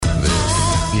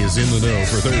is in the know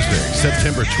for Thursday,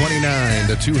 September 29,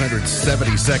 the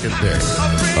 272nd day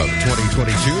of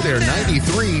 2022. There are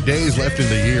 93 days left in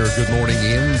the year. Good morning,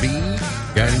 MB.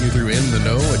 Guiding you through In the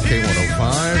Know at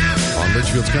K105 on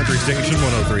Litchfield's Country Station,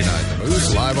 103.9 The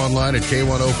Moose. Live online at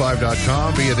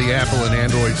K105.com via the Apple and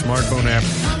Android smartphone app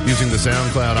using the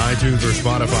SoundCloud, iTunes, or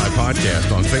Spotify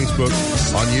podcast, on Facebook,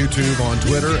 on YouTube, on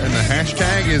Twitter, and the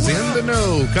hashtag is In the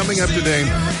Know. Coming up today,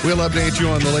 we'll update you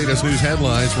on the latest news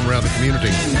headlines from around the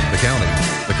community, the county,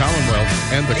 the Commonwealth,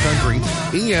 and the country.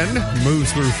 Ian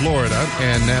moves through Florida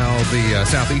and now the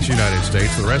southeast United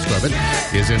States. The rest of it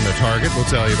is in the target. We'll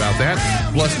tell you about that.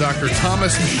 Plus, Dr.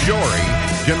 Thomas Shorey,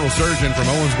 General Surgeon from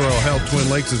Owensboro Health Twin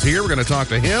Lakes, is here. We're going to talk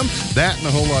to him. That and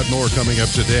a whole lot more coming up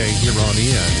today here on In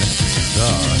the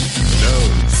Know.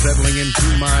 Settling into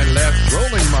my left,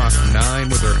 rolling Mach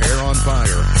 9 with her hair on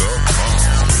fire.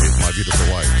 Is my beautiful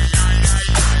wife,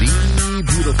 the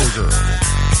beautiful girl.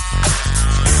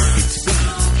 It's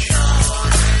Beach.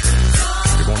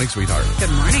 Good morning, sweetheart. Good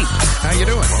morning. How you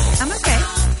doing? I'm okay.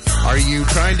 Are you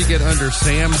trying to get under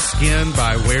Sam's skin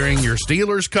by wearing your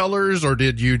Steelers colors, or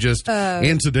did you just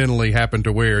incidentally happen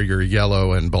to wear your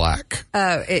yellow and black?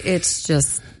 It's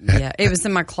just, yeah, it was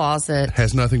in my closet.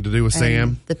 Has nothing to do with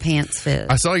Sam? The pants fit.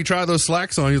 I saw you try those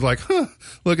slacks on. You're like,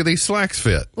 look at these slacks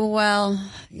fit. Well,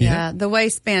 yeah, the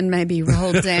waistband may be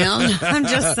rolled down. I'm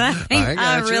just saying,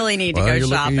 I really need to go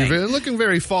shopping. You're looking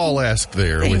very fall-esque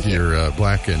there with your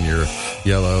black and your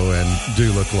yellow, and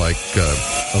do look like a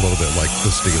little bit like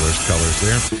the Steelers colors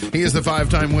there. He is the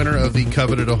 5-time winner of the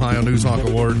coveted Ohio Newshawk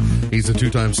Award. He's a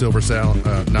 2-time Silver Sal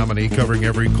nominee, covering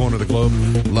every corner of the globe: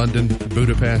 London,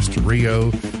 Budapest,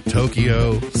 Rio,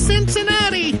 Tokyo,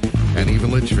 Cincinnati, and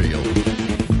even Litchfield.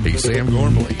 He's Sam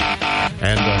Gormley.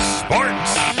 And the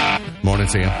sports. Morning,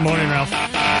 Sam. Morning, Ralph.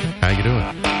 How you doing?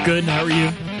 Good. How are you?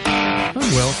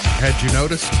 Oh, well, had you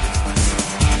noticed?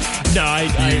 No, I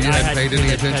hadn't paid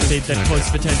any attention. I paid that close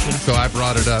of attention. So I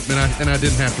brought it up, and I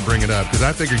didn't have to bring it up because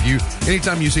I figured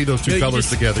anytime you see those two colors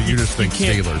together, you just think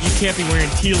Steelers. You can't be wearing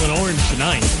teal and orange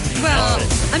tonight. Well,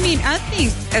 I mean, I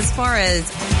think as far as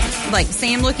like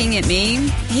Sam looking at me,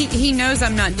 he knows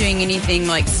I'm not doing anything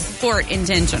like sport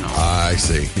intentional. I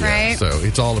see. Yeah. Right? So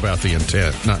it's all about the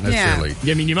intent, not necessarily.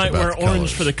 Yeah, I mean, you might wear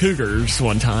orange for the Cougars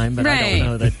one time, but I don't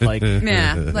know that. Like,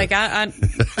 yeah, like I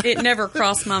it never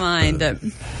crossed my mind that.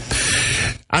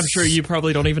 I'm sure you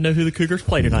probably don't even know who the Cougars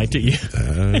play tonight, do you?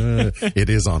 It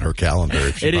is on her calendar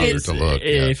if she bothered to look.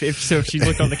 If she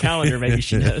looked on the calendar, maybe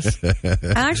she knows. I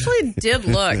actually did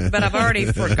look, but I've already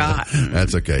forgotten.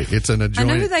 That's okay. It's an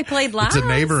adjoining. I know who they played last. It's a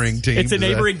neighboring team. It's a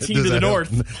neighboring team to the north.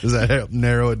 Does that help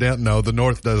narrow it down? No, the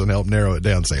north doesn't help narrow it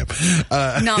down, Sam.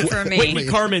 Not for me. Whitney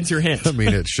Carmen's your hint. I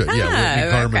mean, it should. Yeah,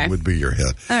 Whitney Carmen would be your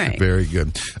hint. All right. Very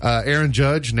good. Aaron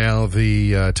Judge, now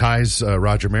the ties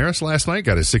Roger Maris last night,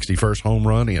 got his 61st home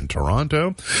run in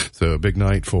Toronto. So a big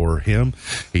night for him.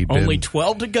 Only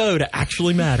 12 to go to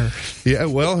actually matter. Yeah,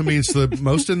 well, I mean, it's the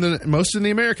most in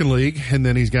the American League, and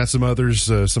then he's got some others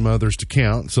to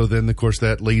count. So then, of course,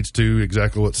 that leads to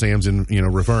exactly what Sam's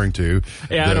referring to.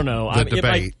 Yeah, I don't know. The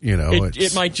debate.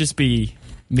 It might just be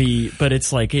me, but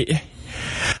it's like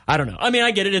I don't know. I mean,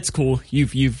 I get it. It's cool.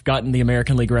 You've gotten the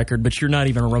American League record, but you're not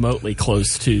even remotely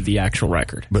close to the actual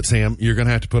record. But, Sam, you're going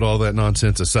to have to put all that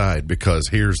nonsense aside, because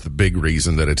here's the big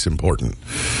reason that it's important.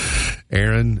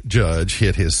 Aaron Judge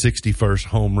hit his 61st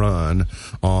home run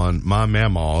on my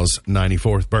mama's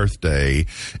 94th birthday,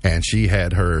 and she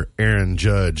had her Aaron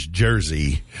Judge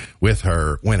jersey with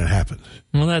her when it happened.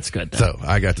 Well, that's good. So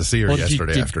I got to see her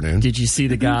yesterday afternoon. Did you see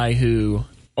the guy who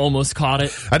almost caught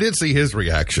it? I did see his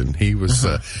reaction. He was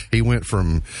he went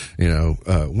from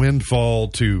windfall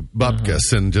to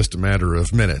bupkis in just a matter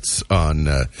of minutes on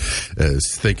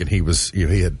thinking he was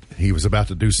he was about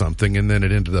to do something, and then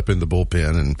it ended up in the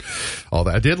bullpen and all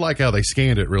that. I did like how they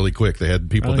scanned it really quick. They had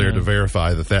people there to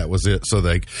verify that was it, so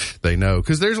they know,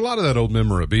 because there's a lot of that old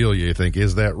memorabilia. You think,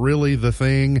 is that really the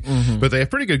thing? Mm-hmm. But they have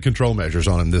pretty good control measures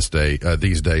on him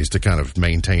these days to kind of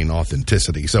maintain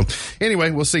authenticity. So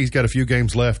anyway, we'll see. He's got a few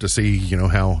games left to see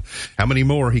how many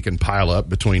more he can pile up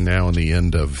between now and the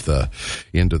end of the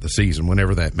season,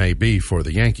 whenever that may be for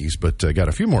the Yankees. But got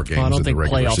a few more games in the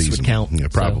regular season. Would count, yeah,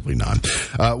 probably not.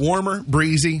 Warmer,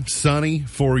 breezy, sunny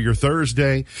for your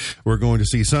Thursday. We're going to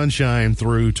see sunshine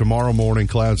through tomorrow morning.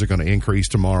 Clouds are going to increase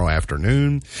tomorrow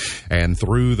afternoon, and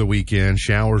through the weekend,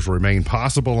 showers remain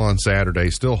possible on Saturday,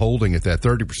 still holding at that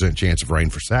 30% chance of rain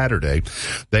for Saturday.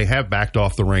 They have backed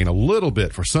off the rain a little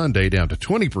bit for Sunday, down to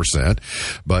 20%.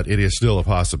 But it is still a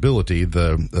possibility.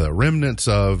 The remnants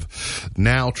of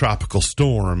now tropical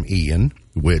storm Ian,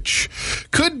 which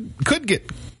could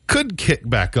could kick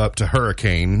back up to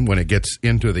hurricane when it gets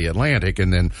into the Atlantic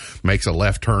and then makes a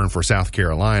left turn for South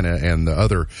Carolina and the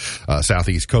other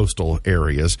southeast coastal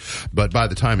areas. But by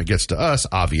the time it gets to us,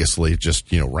 obviously,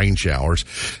 just, rain showers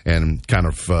and kind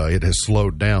of it has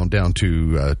slowed down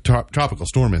to tropical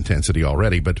storm intensity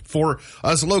already. But for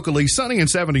us locally, sunny and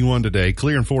 71 today,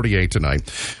 clear and 48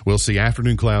 tonight. We'll see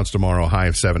afternoon clouds tomorrow, high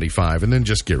of 75, and then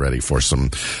just get ready for some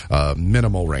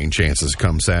minimal rain chances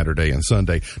come Saturday and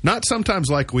Sunday. Not sometimes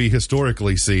like we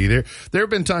historically see. There have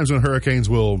been times when hurricanes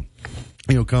will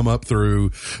come up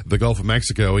through the Gulf of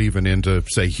Mexico, even into,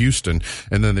 say, Houston,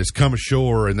 and then it's come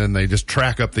ashore, and then they just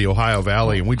track up the Ohio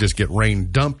Valley, and we just get rain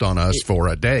dumped on us for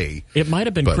a day. It might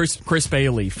have been Chris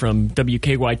Bailey from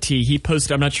WKYT. He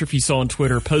posted, I'm not sure if you saw on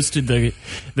Twitter, posted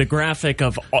the graphic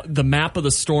of the map of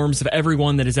the storms of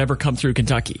everyone that has ever come through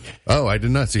Kentucky. Oh, I did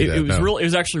not see that. It was it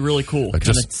was actually really cool. Kind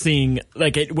of seeing,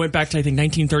 it went back to, I think,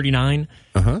 1939.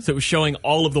 So it was showing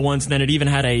all of the ones, and then it even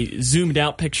had a zoomed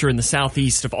out picture in the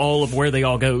southeast of all of where they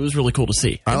all go. It was really cool to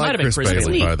see. I like Chris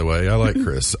Bailey, by the way. I like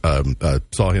Chris.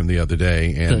 Saw him the other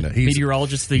day, and he's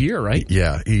meteorologist of the year, right?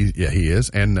 Yeah, he is,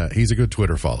 and he's a good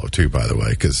Twitter follow too, by the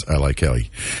way, because I like how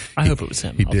I hope it was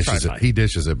him. He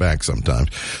dishes it back sometimes.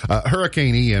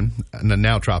 Hurricane Ian,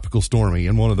 now tropical storm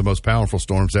Ian, one of the most powerful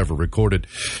storms ever recorded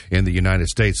in the United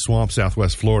States, swamped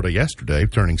southwest Florida yesterday,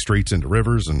 turning streets into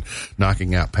rivers and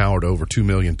knocking out power to over 2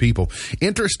 million people.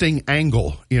 Interesting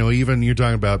angle. Even you're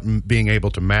talking about being able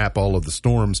to map all of the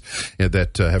storms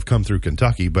that have come through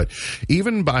Kentucky, but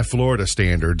even by Florida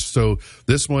standards. So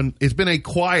this one, it's been a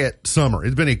quiet summer.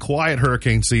 It's been a quiet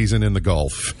hurricane season in the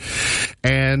Gulf.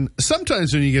 And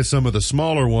sometimes when you get some of the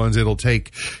smaller ones, it'll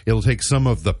take some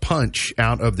of the punch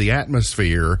out of the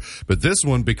atmosphere. But this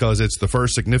one, because it's the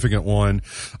first significant one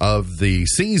of the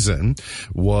season,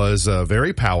 was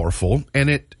very powerful, and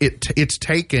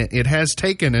it has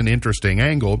taken an interesting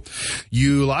angle.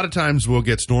 You a lot of times will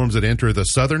get storms that enter the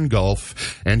southern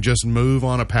Gulf and just move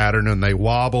on a pattern, and they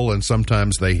wobble, and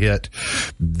sometimes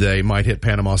they might hit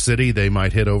Panama City, they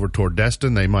might hit over toward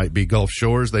Destin, they might be Gulf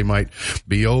Shores, they might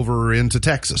be over into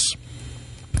Texas.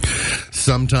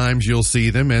 Sometimes you'll see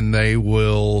them and they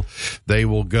will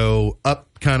go up,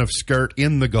 kind of skirt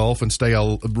in the Gulf and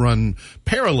run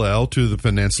parallel to the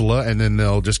peninsula, and then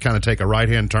they'll just kind of take a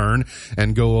right-hand turn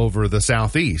and go over the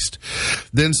southeast.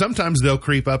 Then sometimes they'll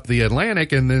creep up the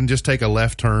Atlantic and then just take a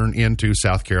left turn into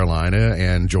South Carolina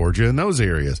and Georgia and those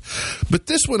areas. But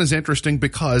this one is interesting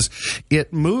because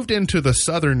it moved into the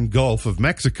southern Gulf of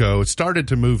Mexico. It started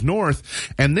to move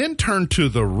north and then turned to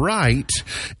the right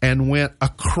and went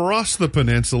across the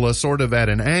peninsula sort of at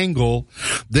an angle.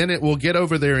 Then it will get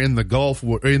over there in the Gulf,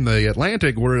 in the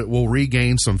Atlantic, where it will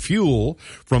regain some fuel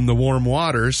from the warm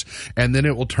waters, and then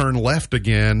it will turn left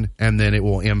again, and then it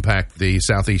will impact the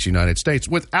southeast United States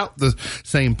without the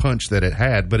same punch that it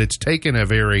had. But it's taken a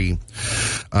very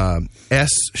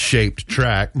S-shaped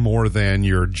track more than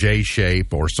your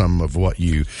J-shape or some of what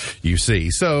you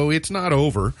see. So it's not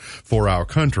over for our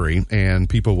country, and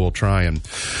people will try and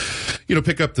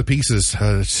pick up the pieces,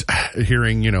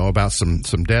 hearing about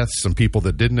some deaths, some people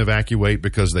that didn't evacuate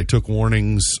because they took warnings,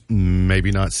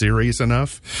 maybe not serious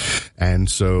enough. And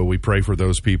so we pray for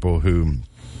those people who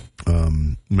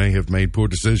may have made poor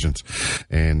decisions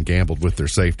and gambled with their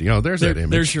safety. Oh, there's that image.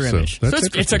 There's your image. So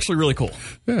it's actually really cool.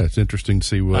 Yeah, it's interesting to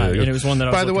see what. And it was one that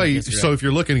I was by the way, so if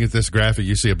you're looking at this graphic,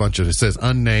 you see a bunch of, it says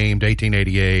unnamed,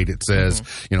 1888. It says,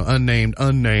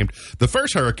 unnamed. The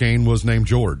first hurricane was named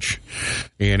George,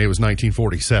 and it was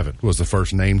 1947 was the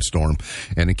first named storm.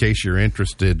 And in case you're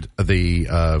interested, we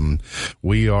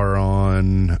are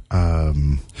on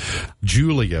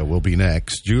Julia will be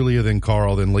next. Julia, then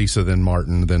Carl, then Lisa, then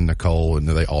Martin, then Nicole, and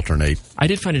they alternate. I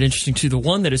did find it interesting, too. The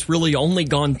one that has really only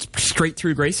gone straight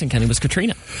through Grayson County was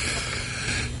Katrina.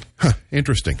 Huh,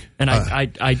 interesting. And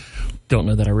I don't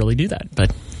know that I really do that,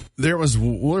 but... There was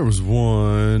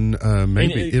one,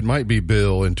 maybe it might be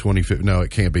Bill in 2015. No,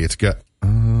 it can't be. It's got...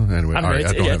 Anyway, I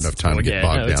don't have enough time to get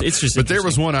bogged down. It's just but there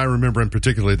was one I remember in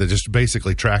particular that just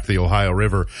basically tracked the Ohio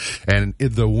River, and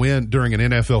the wind during an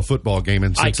NFL football game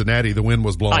in Cincinnati, the wind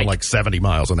was blowing like 70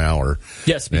 miles an hour.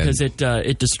 Yes, because it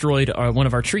destroyed one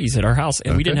of our trees at our house,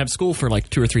 and we didn't have school for like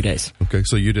 2 or 3 days. Okay,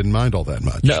 so you didn't mind all that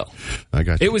much. No. I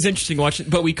got you. It was interesting watching,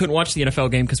 but we couldn't watch the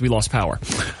NFL game because we lost power.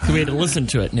 So we had to listen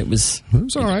to it, and it was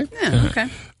all right. Yeah, okay.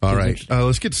 All right,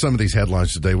 let's get to some of these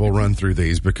headlines today. We'll run through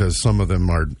these because some of them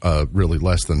are really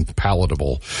less than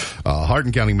unpalatable.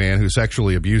 Hardin County man who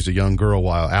sexually abused a young girl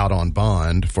while out on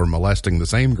bond for molesting the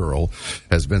same girl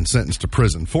has been sentenced to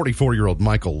prison. 44-year-old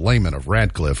Michael Lehman of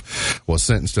Radcliffe was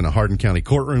sentenced in a Hardin County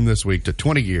courtroom this week to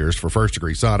 20 years for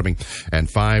first-degree sodomy and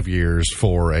 5 years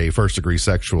for a first-degree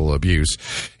sexual abuse.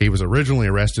 He was originally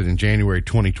arrested in January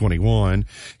 2021.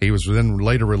 He was then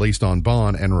later released on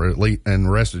bond and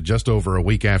arrested just over a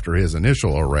week after his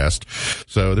initial arrest.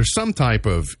 So there's some type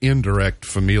of indirect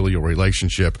familial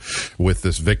relationship with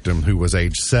this victim who was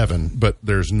age 7, but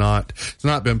it's not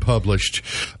been published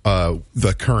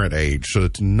the current age. So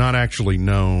it's not actually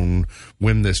known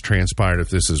when this transpired, if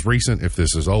this is recent, if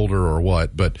this is older or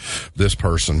what, but this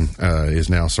person is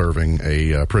now serving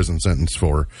a prison sentence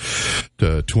for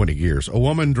 20 years. A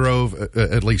woman drove,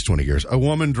 at least 20 years, a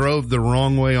woman drove the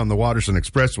wrong way on the Watterson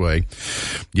Expressway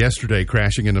yesterday,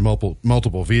 crashing into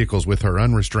multiple vehicles with her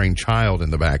unrestrained child in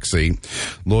the back seat.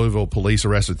 Louisville police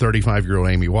arrested 35-year-old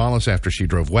Amy Wallace after she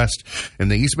drove west in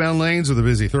the eastbound lanes of the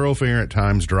busy thoroughfare, at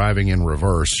times driving in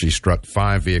reverse. She struck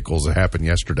 5 vehicles. It happened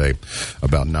yesterday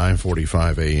about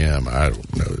 9:45 a.m. I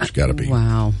don't know. There's got to be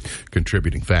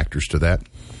contributing factors to that.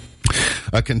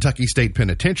 A Kentucky State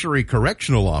Penitentiary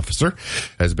correctional officer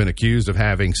has been accused of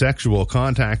having sexual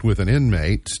contact with an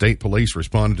inmate. State police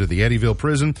responded to the Eddyville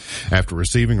prison after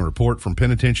receiving a report from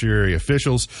penitentiary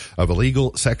officials of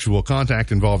illegal sexual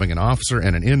contact involving an officer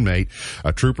and an inmate.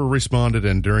 A trooper responded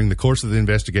and during the course of the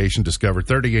investigation discovered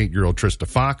 38-year-old Trista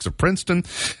Fox of Princeton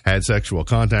had sexual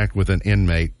contact with an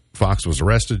inmate. Fox was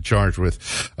arrested, charged with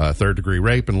third-degree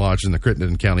rape, and lodged in the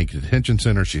Crittenden County Detention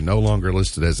Center. She's no longer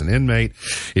listed as an inmate.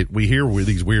 We hear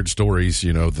these weird stories,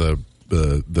 you know,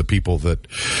 the people that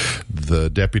the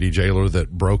deputy jailer that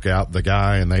broke out the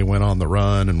guy and they went on the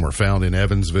run and were found in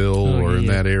Evansville in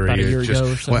that area. About a year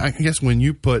ago or so. Well, I guess when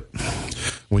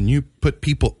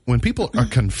people are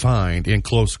confined in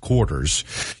close quarters,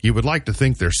 you would like to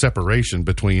think there's separation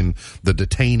between the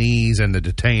detainees and the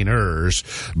detainers,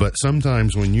 but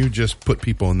sometimes when you just put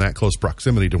people in that close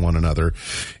proximity to one another,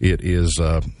 it is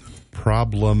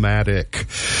problematic.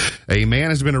 A man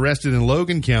has been arrested in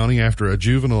Logan County after a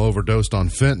juvenile overdosed on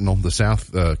fentanyl. The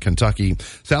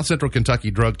South Central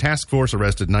Kentucky Drug Task Force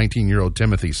arrested 19-year-old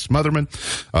Timothy Smotherman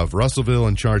of Russellville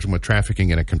and charged him with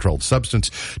trafficking in a controlled substance,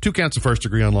 2 counts of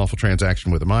first-degree unlawful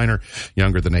transaction with a minor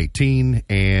younger than 18,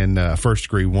 and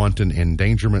first-degree wanton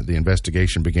endangerment. The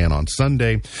investigation began on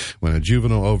Sunday when a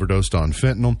juvenile overdosed on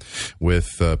fentanyl,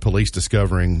 with police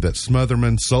discovering that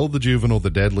Smotherman sold the juvenile the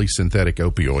deadly synthetic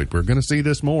opioid. We're going to see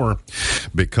this more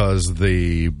because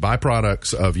the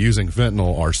byproducts of using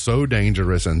fentanyl are so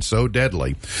dangerous and so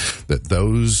deadly that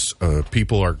those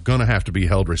people are going to have to be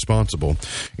held responsible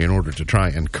in order to try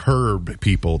and curb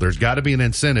people. There's got to be an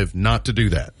incentive not to do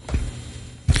that.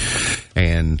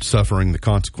 And suffering the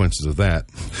consequences of that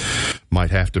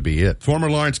might have to be it. Former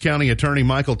Lawrence County Attorney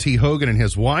Michael T. Hogan and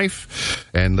his wife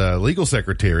and legal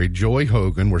secretary Joy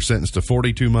Hogan were sentenced to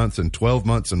 42 months and 12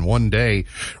 months and 1 day,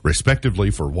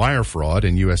 respectively, for wire fraud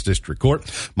in U.S. District Court.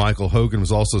 Michael Hogan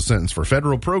was also sentenced for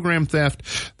federal program theft.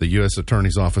 The U.S.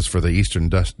 Attorney's Office for the Eastern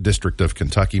District of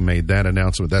Kentucky made that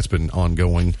announcement. That's been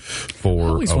ongoing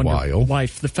for a while. Why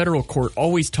the federal court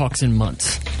always talks in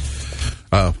months.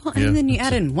 And then you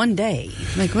add in 1 day.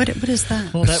 Like, what is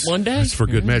that? Well, that 1 day? It's for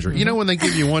good measure. You know when they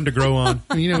give you 1 to grow on?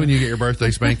 You know when you get your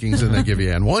birthday spankings and they give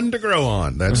you and 1 to grow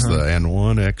on? That's the and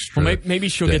 1 extra. Well, maybe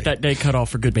she'll get that day cut off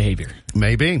for good behavior.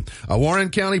 Maybe. A Warren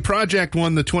County project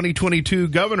won the 2022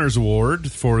 Governor's Award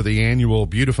for the annual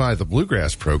Beautify the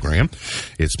Bluegrass program.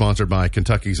 It's sponsored by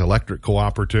Kentucky's Electric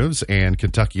Cooperatives and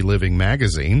Kentucky Living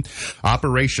Magazine.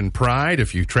 Operation Pride,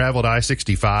 if you traveled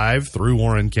I-65 through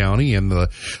Warren County in the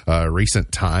recent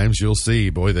times, you'll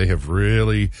see, boy, they have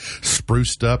really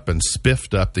spruced up and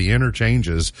spiffed up the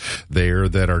interchanges there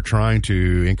that are trying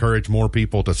to encourage more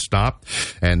people to stop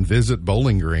and visit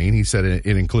Bowling Green. He said it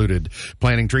included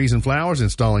planting trees and flowers,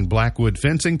 installing blackwood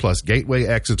fencing, plus gateway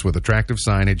exits with attractive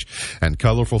signage and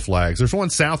colorful flags. There's one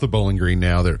south of Bowling Green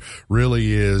now that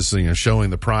really is,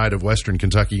 showing the pride of Western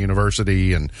Kentucky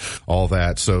University and all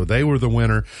that. So they were the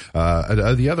winner.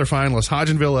 The other finalists,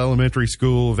 Hodgenville Elementary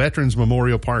School, Veterans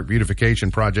Memorial Park Beautification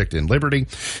Project in Liberty,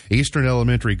 Eastern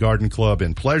Elementary Garden Club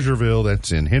in Pleasureville,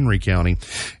 that's in Henry County,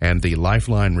 and the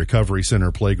Lifeline Recovery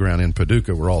Center Playground in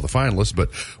Paducah were all the finalists, but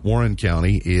Warren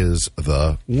County is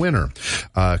the winner.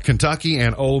 Kentucky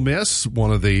and Ole Miss,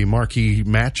 one of the marquee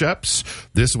matchups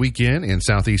this weekend in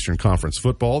Southeastern Conference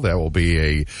football. That will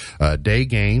be a day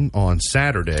game on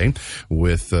Saturday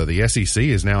with the SEC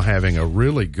is now having a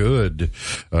really good,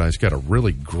 it's got a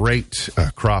really great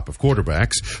crop of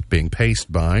quarterbacks being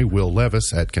paced by Will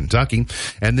Levis at Kentucky.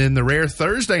 And then the rare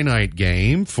Thursday night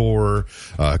game for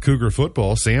Cougar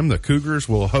football. Sam, the Cougars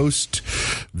will host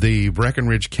the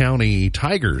Breckinridge County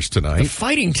Tigers tonight. The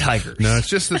Fighting Tigers. No, it's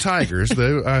just the Tigers.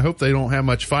 I hope they don't have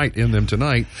much fight in them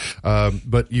tonight.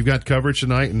 But you've got coverage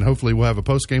tonight, and hopefully we'll have a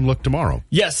post-game look tomorrow.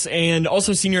 Yes, and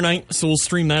also senior night, so we'll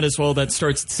stream that as well. That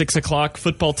starts at 6 o'clock.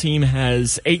 Football team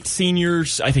has 8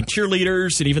 seniors, I think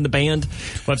cheerleaders, and even the band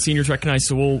will have seniors recognized,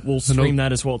 so we'll stream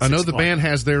that as well at 6 I know the band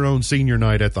has their own senior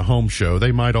night at the home show.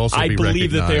 They might also be recognized. I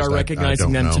believe that they are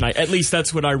recognizing them know. tonight. At least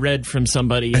that's what I read from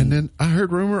somebody. And then I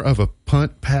heard rumor of a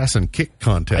punt, pass, and kick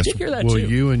contest. I did hear that Will too.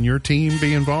 You and your team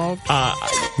be involved? I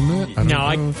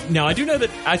do know that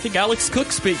I think Alex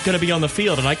Cook's going to be on the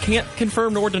field, and I can't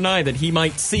confirm nor deny that he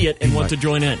might see it and want to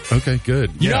join in. Okay,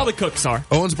 good. You know how the Cooks are.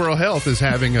 Owensboro Health is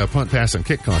having a punt, pass, and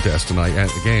kick contest tonight at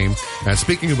the game. And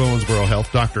speaking of Owensboro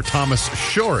Health, Dr. Thomas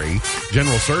Shorey,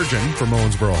 general surgeon from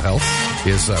Owensboro Health,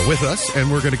 is with us,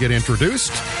 and we're going to get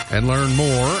introduced and learn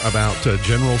more about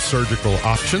general surgical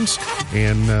options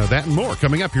and that and more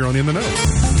coming up here on In the Know.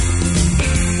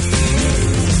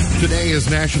 Today is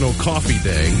National Coffee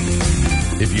Day.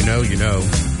 If you know, you know.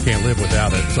 Can't live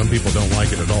without it. Some people don't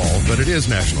like it at all, but it is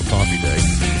National Coffee Day.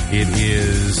 It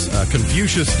is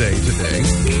Confucius Day today.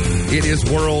 It is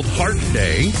World Heart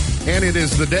Day, and it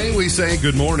is the day we say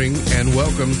good morning and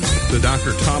welcome to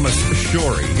Dr. Thomas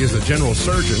Shorey. He is a general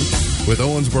surgeon with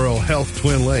Owensboro Health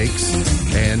Twin Lakes,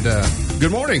 and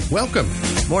good morning. Welcome.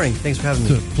 Morning. Thanks for having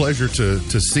me. It's a pleasure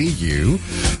to see you.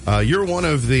 You're one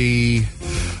of the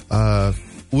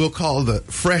we'll call the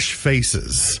fresh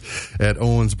faces at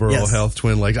Owensboro Health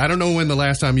Twin Lakes. I don't know when the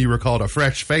last time you were called a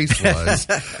fresh face was,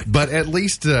 but at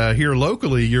least here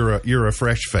locally, you're a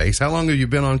fresh face. How long have you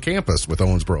been on campus with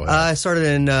Owensboro Health? I started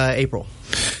in April.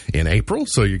 In April,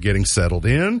 so you're getting settled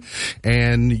in,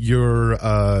 and your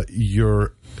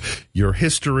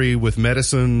history with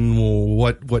medicine.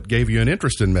 What gave you an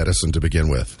interest in medicine to begin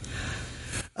with?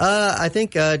 I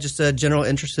think just a general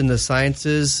interest in the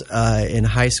sciences. In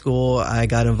high school, I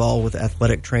got involved with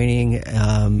athletic training,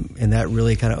 and that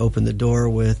really kind of opened the door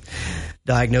with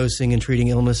diagnosing and treating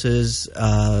illnesses,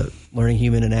 learning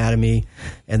human anatomy,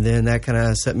 and then that kind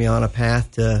of set me on a path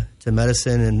to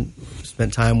medicine, and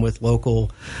spent time with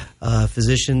local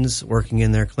physicians working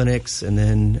in their clinics, and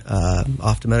then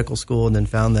off to medical school, and then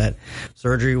found that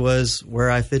surgery was where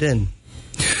I fit in.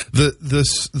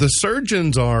 The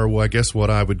surgeons are, well, I guess, what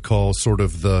I would call sort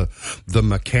of the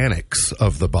mechanics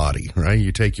of the body, right?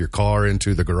 You take your car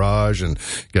into the garage and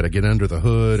got to get under the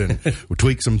hood and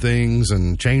tweak some things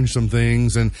and change some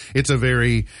things, and it's a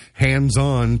very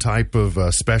hands-on type of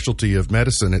specialty of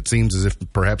medicine. It seems as if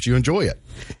perhaps you enjoy it.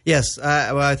 Yes,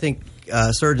 I think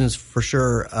surgeons, for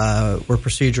sure, we're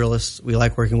proceduralists. We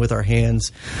like working with our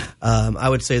hands. I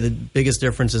would say the biggest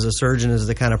difference as a surgeon is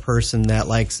the kind of person that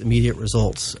likes immediate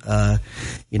results.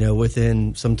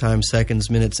 Within sometimes seconds,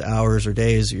 minutes, hours, or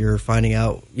days, you're finding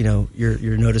out,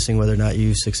 you're noticing whether or not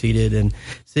you succeeded and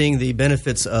seeing the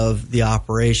benefits of the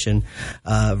operation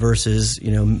versus,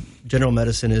 general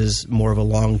medicine is more of a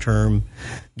long-term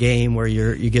game where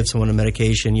you give someone a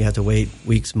medication, you have to wait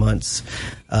weeks, months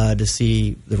to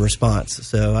see the response.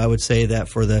 So I would say that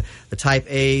for the type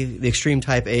A, the extreme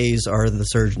type A's are the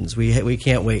surgeons. We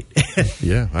can't wait.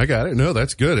 Yeah, I got it. No,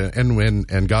 that's good,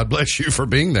 and God bless you for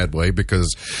being that way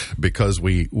because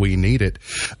we need it.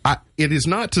 It is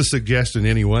not to suggest in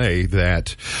any way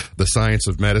that the science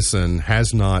of medicine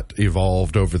has not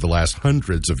evolved over the last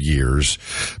hundreds of years,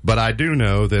 but I do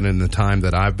know that in the time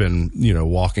that I've been,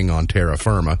 walking on terra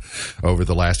firma over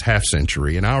the last half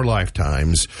century, in our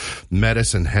lifetimes,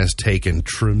 medicine has taken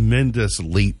tremendous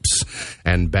leaps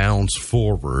and bounds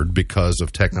forward because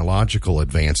of technological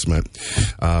advancement.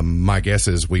 My guess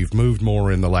is we've moved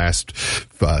more in the last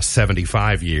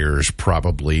 75 years,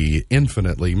 probably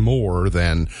infinitely more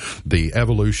than the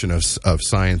evolution of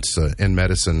science and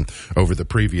medicine over the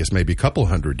previous maybe couple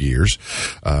hundred years.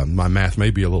 My math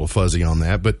may be a little fuzzy on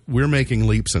that, but we're making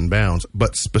leaps and bounds,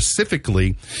 but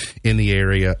specifically in the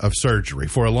area of surgery.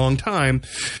 For a long time,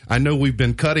 I know we've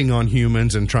been cutting on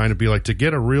humans and trying to be like, to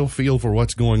get a real feel for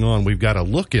what's going on, we've got to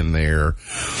look in there,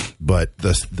 but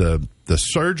the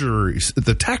surgery,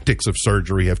 the tactics of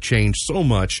surgery have changed so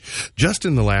much just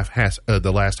in the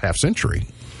last half century.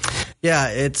 Yeah,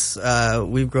 it's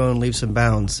we've grown leaps and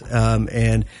bounds.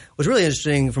 And what's really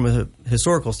interesting from a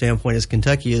historical standpoint is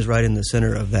Kentucky is right in the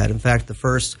center of that. In fact, the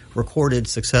first recorded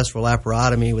successful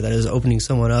laparotomy, that is opening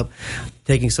someone up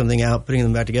taking something out, putting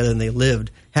them back together, and they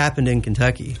lived, happened in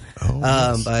Kentucky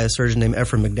by a surgeon named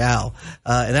Ephraim McDowell.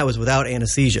 And that was without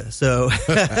anesthesia. So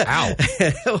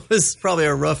it was probably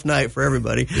a rough night for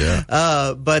everybody.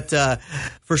 Yeah. But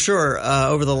for sure,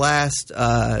 over the last,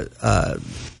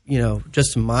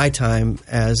 just my time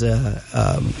as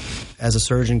a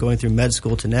surgeon going through med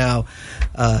school to now,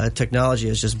 technology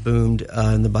has just boomed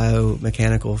in the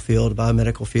biomechanical field,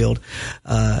 biomedical field.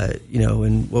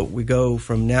 And what we go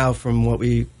from now, from what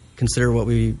we consider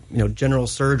general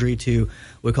surgery to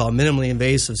what we call minimally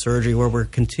invasive surgery, where we're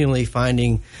continually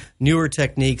finding newer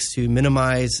techniques to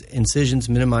minimize incisions,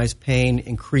 minimize pain,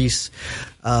 increase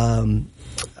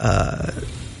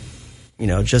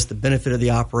just the benefit of the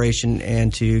operation,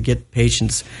 and to get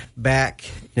patients back,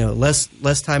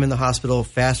 less time in the hospital,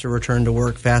 faster return to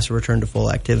work, faster return to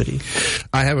full activity.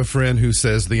 I have a friend who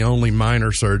says the only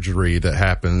minor surgery that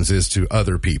happens is to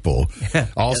other people.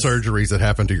 All surgeries that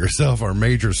happen to yourself are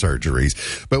major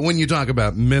surgeries. But when you talk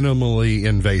about minimally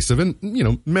invasive, and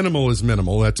minimal is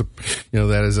minimal. That's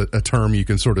that is a term you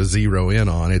can sort of zero in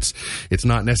on. It's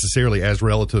not necessarily as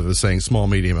relative as saying small,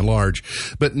 medium, and large,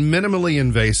 but minimally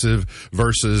invasive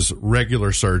versus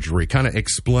regular surgery. Kind of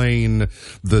explain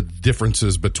the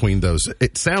differences between those.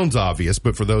 It sounds obvious,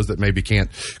 but for those that maybe can't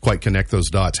quite connect those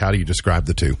dots, how do you describe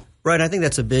the two? Right. I think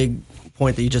that's a big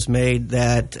point that you just made,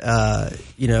 that,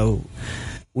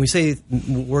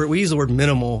 when we use the word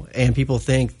minimal, and people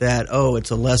think that,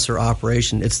 it's a lesser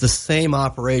operation. It's the same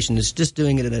operation. It's just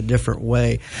doing it in a different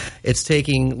way. It's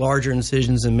taking larger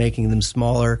incisions and making them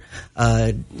smaller,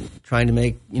 trying to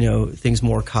make, things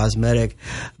more cosmetic.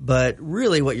 But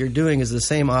really what you're doing is the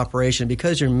same operation.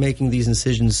 Because you're making these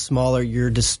incisions smaller, you're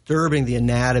disturbing the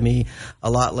anatomy a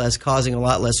lot less, causing a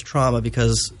lot less trauma,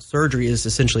 because surgery is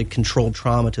essentially controlled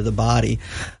trauma to the body.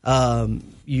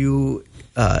 You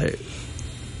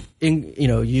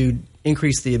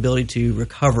increase the ability to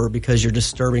recover because you're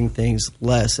disturbing things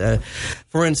less.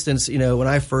 For instance, when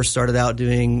I first started out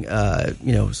doing,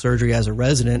 surgery as a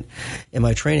resident in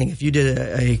my training, if you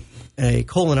did a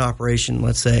colon operation,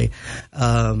 let's say,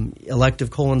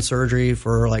 elective colon surgery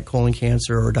for like colon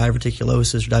cancer or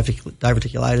diverticulosis or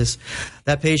diverticulitis,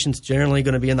 that patient's generally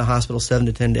going to be in the hospital 7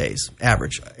 to 10 days,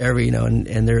 average,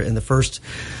 and they're in the first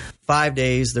 5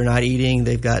 days, they're not eating,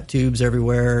 they've got tubes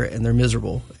everywhere, and they're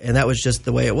miserable. And that was just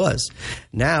the way it was.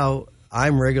 Now,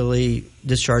 I'm regularly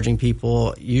discharging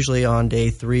people, usually on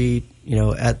day 3,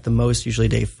 at the most, usually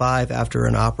day 5 after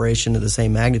an operation of the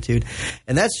same magnitude.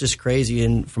 And that's just crazy.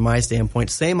 And from my standpoint,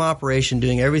 same operation,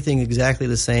 doing everything exactly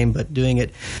the same, but doing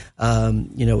it,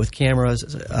 with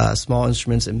cameras, small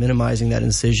instruments, and minimizing that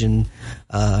incision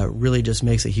really just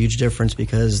makes a huge difference,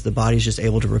 because the body's just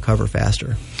able to recover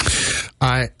faster.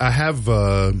 I have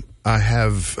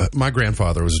my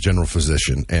grandfather was a general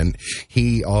physician, and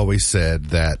he always said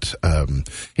that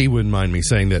he wouldn't mind me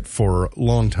saying that for a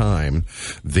long time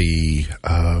the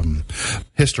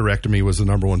hysterectomy was the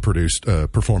number one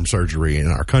performed surgery in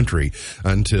our country,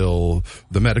 until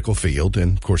the medical field,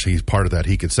 and of course he's part of that,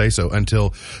 he could say so,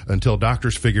 until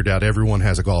doctors figured out everyone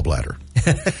has a gallbladder.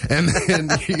 And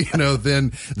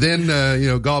then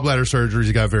gallbladder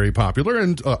surgeries got very popular,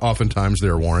 and oftentimes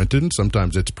they're warranted, and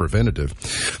sometimes it's preventative.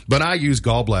 But I use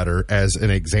gallbladder as an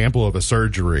example of a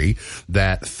surgery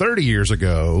that 30 years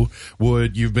ago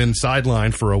you've been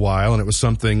sidelined for a while, and it was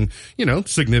something,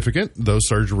 significant. Those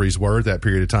surgeries were at that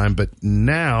period of time. But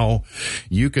now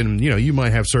you can, you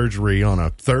might have surgery on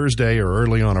a Thursday or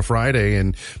early on a Friday,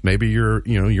 and maybe you're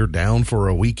down for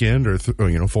a weekend or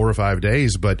 4 or 5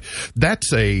 days. But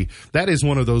that is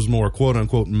one of those more quote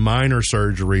unquote minor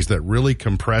surgeries that really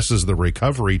compresses the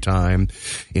recovery time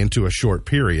into a short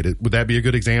period. Would that be a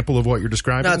good example of what you're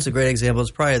describing? No, it's a great example. It's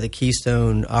probably the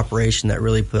keystone operation that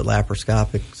really put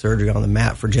laparoscopic surgery on the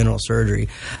map for general surgery.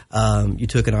 You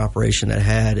took an operation that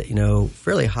had,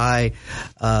 fairly high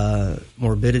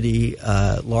morbidity,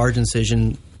 large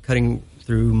incision, cutting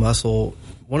through muscle,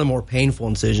 one of the more painful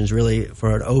incisions really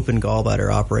for an open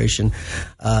gallbladder operation.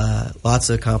 Lots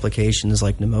of complications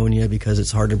like pneumonia, because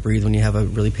it's hard to breathe when you have a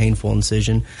really painful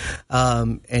incision.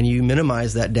 And you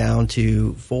minimize that down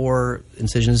to 4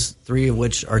 incisions, 3 of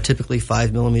which are typically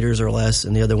 5 millimeters or less,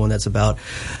 and the other one that's about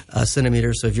a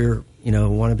centimeter. So if you're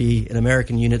want to be in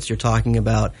American units, you're talking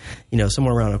about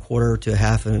somewhere around 1/4 to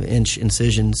 1/2 inch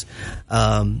incisions.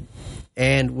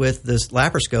 And with this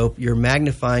laparoscope, you're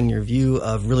magnifying your view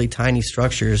of really tiny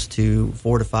structures to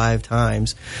 4 to 5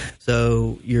 times.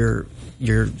 So you're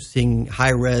seeing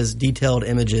high-res, detailed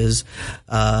images.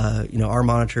 Our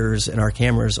monitors and our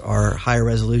cameras are higher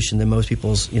resolution than most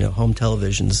people's, home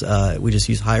televisions. We just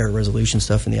use higher resolution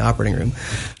stuff in the operating room.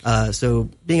 So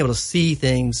being able to see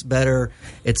things better,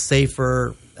 it's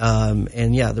safer.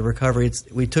 The recovery,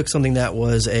 we took something that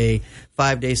was a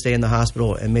 5-day stay in the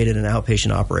hospital and made it an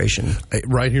outpatient operation.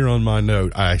 Right here on my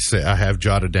note, I have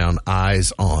jotted down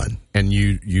eyes on. And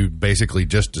you basically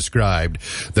just described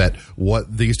that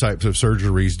what these types of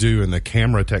surgeries do, and the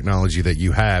camera technology that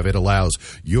you have, it allows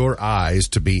your eyes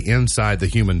to be inside the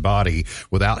human body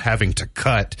without having to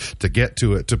cut to get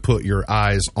to it to put your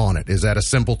eyes on it. Is that a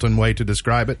simpleton way to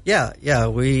describe it? Yeah.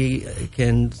 We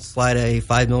can slide a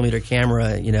 5mm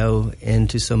camera,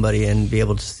 into somebody and be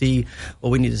able to see what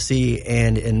we need to see,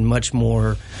 and in much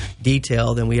more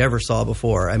detail than we ever saw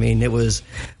before. I mean, it was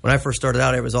when I first started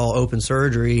out, it was all open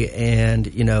surgery. And,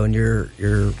 and your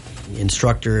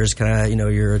instructor is kind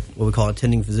of, your what we call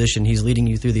attending physician. He's leading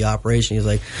you through the operation. He's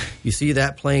like, you see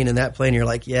that plane and that plane? You're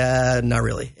like, yeah, not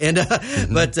really. And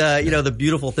but the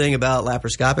beautiful thing about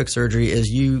laparoscopic surgery is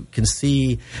you can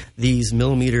see these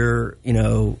millimeter,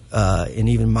 and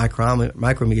even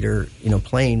micrometer,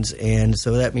 planes. And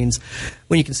so that means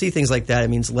when you can see things like that, it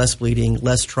means less bleeding,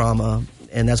 less trauma.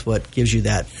 And that's what gives you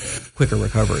that quicker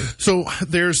recovery. So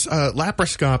there's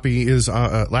laparoscopy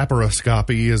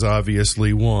is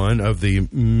obviously one of the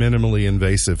minimally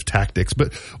invasive tactics.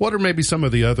 But what are maybe some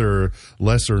of the other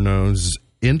lesser knowns?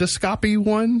 Endoscopy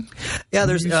one? Yeah,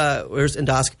 there's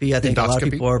endoscopy. I think a lot of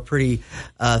people are pretty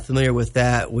familiar with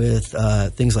that, with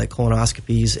things like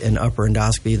colonoscopies and upper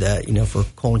endoscopy that, for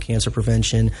colon cancer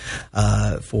prevention,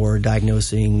 for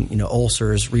diagnosing,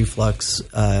 ulcers, reflux,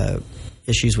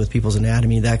 issues with people's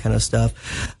anatomy, that kind of stuff.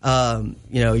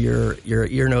 Your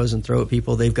ear, nose, and throat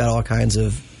people, they've got all kinds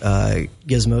of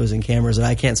gizmos and cameras that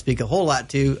I can't speak a whole lot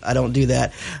to. I don't do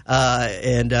that.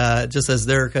 Just as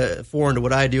they're foreign to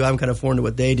what I do, I'm kind of foreign to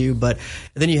what they do. But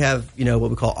then you have, what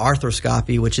we call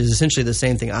arthroscopy, which is essentially the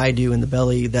same thing I do in the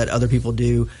belly that other people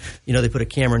do. They put a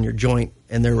camera in your joint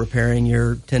and they're repairing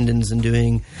your tendons and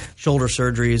doing shoulder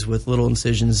surgeries with little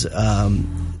incisions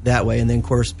that way. And then, of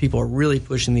course, people are really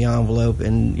pushing the envelope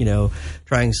and,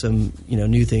 trying some,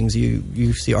 new things.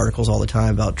 You see articles all the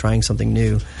time about trying something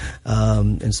new.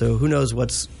 And so who knows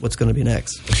what's going to be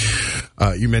next.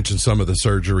 You mentioned some of the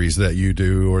surgeries that you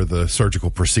do, or the surgical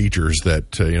procedures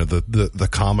that, the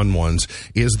common ones.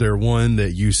 Is there one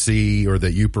that you see or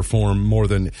that you perform more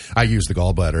than, I use the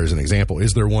gallbladder as an example.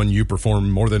 Is there one you perform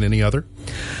more than any other?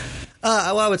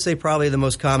 I would say probably the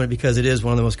most common, because it is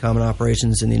one of the most common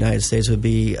operations in the United States, would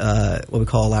be what we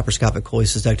call laparoscopic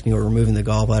cholecystectomy, or removing the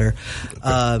gallbladder.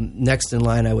 Okay. Next in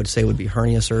line, I would say, would be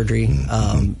hernia surgery,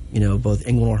 both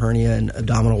inguinal hernia and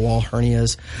abdominal wall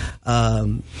hernias.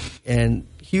 And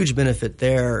huge benefit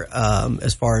there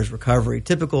as far as recovery.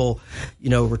 Typical,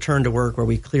 return to work where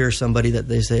we clear somebody that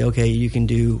they say, okay, you can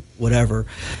do whatever,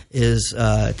 is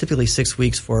typically 6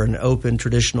 weeks for an open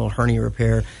traditional hernia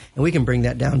repair. And we can bring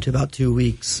that down to about 2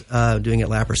 weeks doing it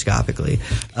laparoscopically,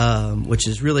 which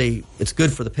is really, it's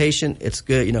good for the patient. It's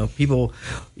good, people,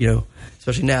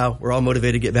 especially now, we're all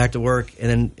motivated to get back to work. And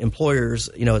then employers,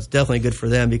 it's definitely good for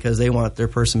them because they want their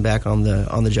person back on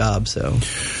the job. So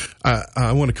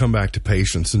I want to come back to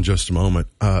patients in just a moment,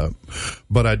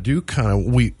 but I do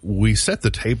we set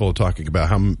the table talking about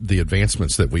how the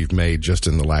advancements that we've made just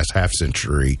in the last half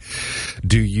century.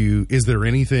 Is there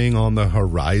anything on the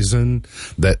horizon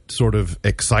that sort of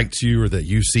excites you, or that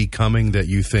you see coming, that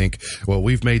you think, well,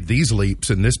 we've made these leaps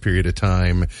in this period of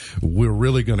time, we're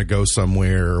really going to go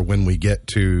somewhere when we get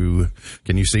to?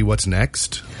 Can you see what's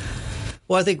next?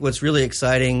 Well, I think what's really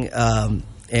exciting, and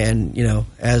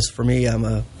as for me, I'm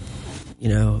a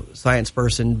science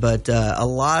person, but a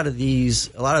lot of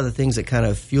the things that kind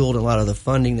of fueled a lot of the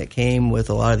funding that came with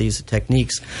a lot of these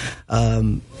techniques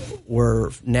were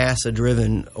NASA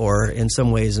driven, or in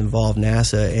some ways involved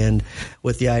NASA. And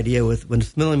with the idea with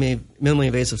minimally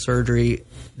invasive surgery,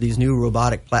 these new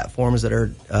robotic platforms that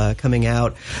are coming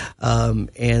out,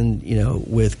 and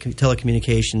with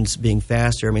telecommunications being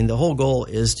faster, I mean, the whole goal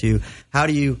is to how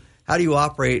do you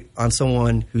operate on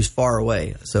someone who's far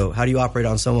away? So how do you operate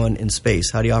on someone in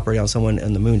space? How do you operate on someone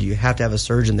on the moon? Do you have to have a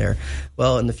surgeon there?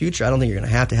 Well, in the future, I don't think you're going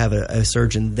to have a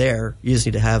surgeon there. You just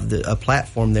need to have a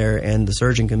platform there, and the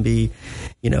surgeon can be,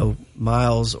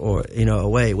 miles or,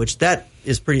 away, which that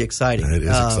is pretty exciting. It is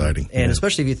exciting. And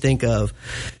especially if you think of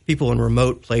people in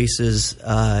remote places,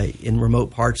 in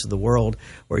remote parts of the world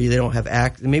where they don't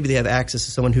have maybe they have access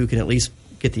to someone who can at least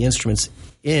get the instruments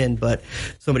in, but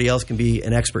somebody else can be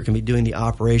an expert, can be doing the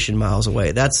operation miles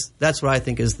away. That's what I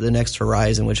think is the next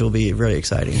horizon, which will be very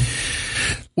exciting.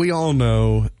 We all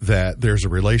know that there's a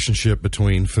relationship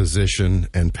between physician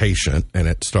and patient, and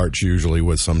it starts usually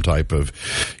with some type of,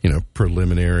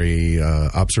 preliminary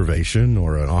observation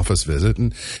or an office visit.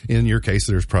 And in your case,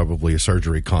 there's probably a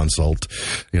surgery consult,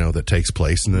 that takes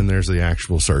place, and then there's the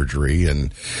actual surgery.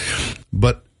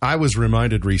 But I was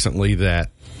reminded recently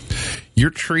that you're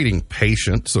treating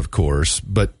patients, of course,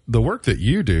 but the work that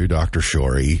you do, Dr.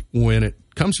 Shorey, when it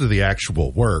comes to the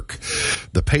actual work,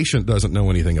 the patient doesn't know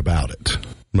anything about it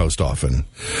most often.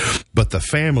 But the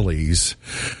families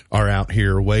are out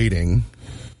here waiting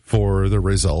for the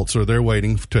results, or they're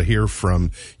waiting to hear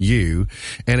from you.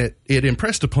 And it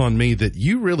impressed upon me that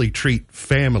you really treat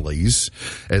families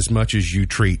as much as you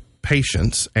treat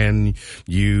patients, and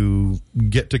you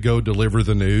get to go deliver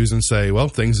the news and say, well,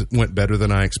 things went better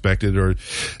than I expected, or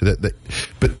that.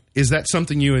 But is that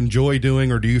something you enjoy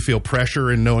doing, or do you feel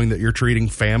pressure in knowing that you're treating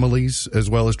families as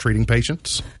well as treating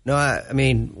patients? No, I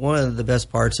mean, one of the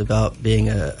best parts about being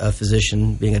a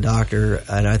physician, being a doctor,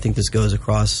 and I think this goes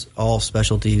across all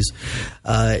specialties,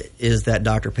 is that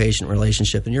doctor-patient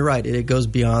relationship. And you're right, it goes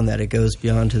beyond that. It goes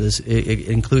beyond to this. It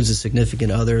includes a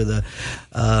significant other, the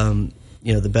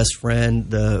best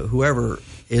friend, whoever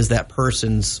is that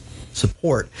person's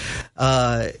support.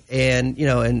 And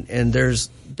there's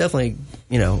definitely,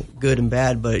 good and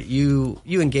bad, but you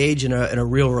engage in a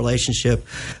real relationship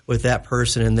with that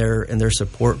person and their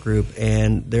support group.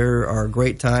 And there are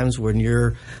great times when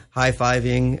you're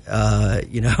high-fiving,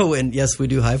 and yes, we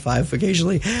do high-five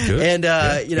occasionally. Good.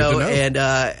 And,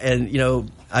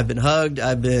 I've been hugged,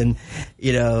 I've been,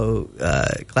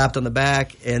 clapped on the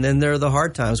back, and then there are the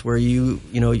hard times where you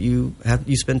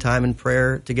spend time in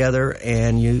prayer together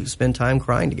and you spend time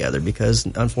crying together, because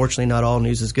unfortunately not all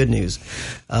news is good news.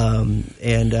 But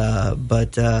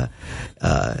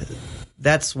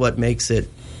that's what makes it.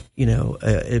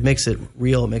 It makes it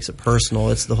real. It makes it personal.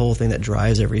 It's the whole thing that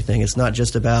drives everything. It's not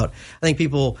just about. I think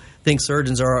people think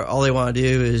surgeons are all they want to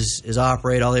do is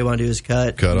operate. All they want to do is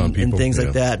cut on people, and things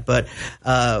like that. But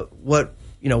what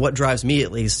drives me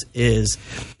at least is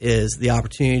the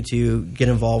opportunity to get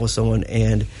involved with someone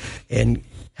and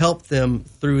help them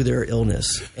through their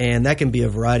illness, and that can be a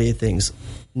variety of things.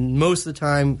 Most of the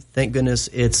time, thank goodness,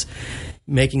 it's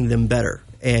making them better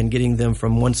and getting them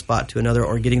from one spot to another,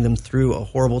 or getting them through a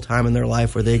horrible time in their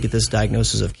life where they get this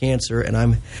diagnosis of cancer, and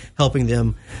I'm helping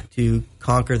them to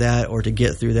conquer that or to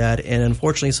get through that. And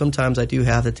unfortunately, sometimes I do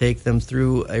have to take them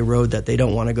through a road that they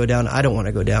don't want to go down. I don't want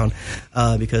to go down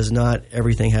because not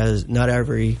every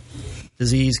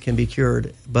disease can be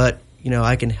cured, but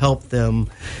I can help them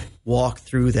walk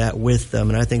through that with them,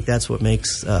 and I think that's what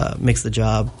makes the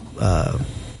job.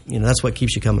 That's what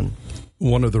keeps you coming.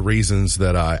 One of the reasons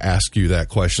that I asked you that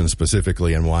question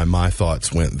specifically and why my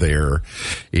thoughts went there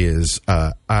is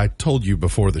I told you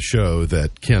before the show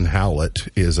that Ken Howlett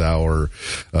is our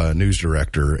news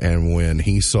director, and when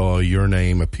he saw your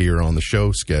name appear on the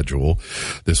show schedule,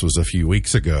 this was a few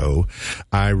weeks ago,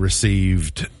 I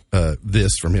received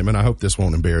this from him, and I hope this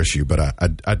won't embarrass you, but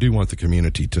I do want the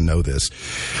community to know this,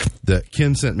 that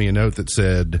Ken sent me a note that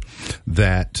said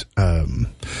that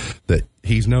that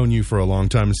he's known you for a long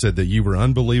time, and said that you were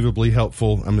unbelievably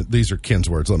helpful. I mean, these are Ken's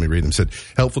words. Let me read them. Said,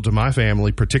 helpful to my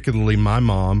family, particularly my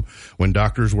mom, when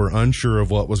doctors were unsure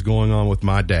of what was going on with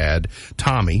my dad,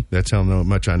 Tommy. That's how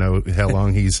much I know how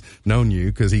long he's known you,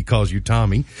 because he calls you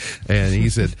Tommy. And he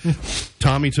said,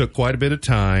 Tommy took quite a bit of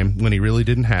time when he really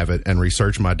didn't have it and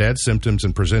researched my dad's symptoms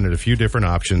and presented a few different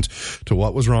options to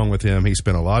what was wrong with him. He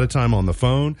spent a lot of time on the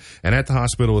phone and at the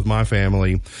hospital with my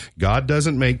family. God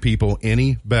doesn't make people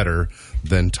any better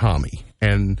than Tommy.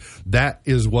 And that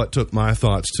is what took my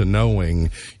thoughts to knowing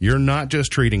you're not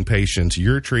just treating patients,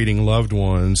 you're treating loved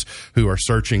ones who are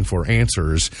searching for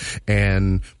answers.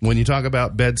 And when you talk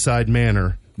about bedside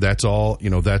manner, that's all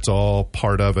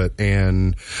part of it.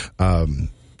 And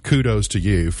kudos to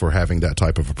you for having that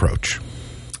type of approach.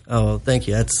 Oh, thank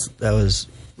you. That was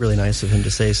really nice of him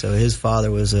to say so. His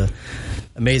father was an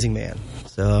amazing man.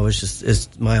 So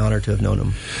it's my honor to have known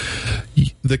him.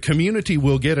 The community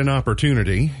will get an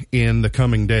opportunity in the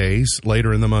coming days.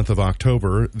 Later in the month of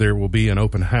October, there will be an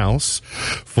open house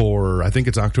for, I think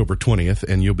it's October 20th,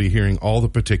 and you'll be hearing all the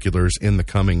particulars in the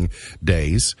coming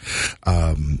days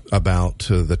about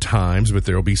the times, but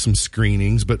there will be some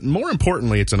screenings. But more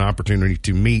importantly, it's an opportunity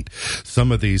to meet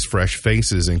some of these fresh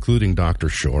faces, including Dr.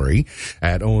 Shorey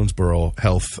at Owensboro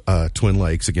Health Twin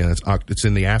Lakes. Again, it's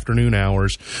in the afternoon hours.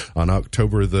 on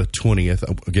October the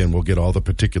 20th. Again, we'll get all the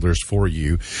particulars for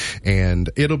you. And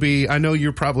it'll be, I know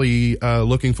you're probably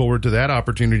looking forward to that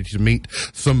opportunity to meet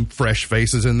some fresh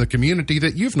faces in the community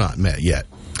that you've not met yet.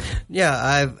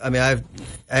 Yeah,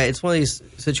 it's one of these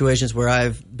situations where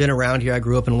I've been around here. I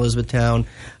grew up in Elizabethtown,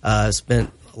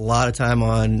 spent a lot of time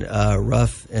on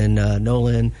Ruff and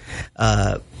Nolan,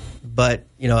 but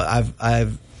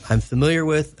I'm familiar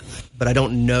with, but I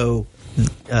don't know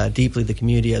deeply the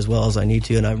community as well as I need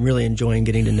to, and I'm really enjoying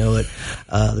getting to know it.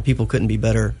 The people couldn't be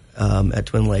better at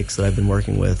Twin Lakes that I've been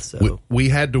working with. So we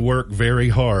had to work very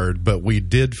hard, but we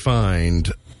did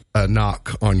find a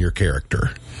knock on your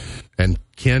character. And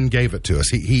Ken gave it to us.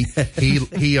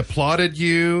 He applauded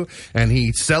you and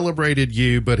he celebrated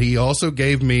you, but he also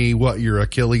gave me what your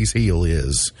Achilles heel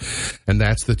is, and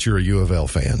that's that you're a U of L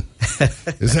fan.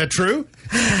 Is that true?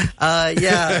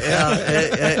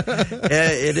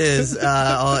 It is.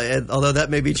 Although that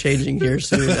may be changing here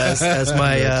soon, as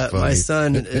my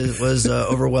son was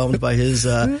overwhelmed by his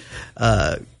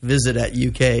visit at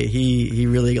UK. He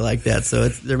really liked that, so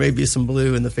there may be some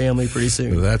blue in the family pretty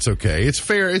soon. That's okay. It's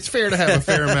fair. It's fair to have a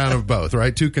fair amount of both,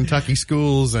 right? Two Kentucky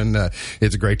schools, and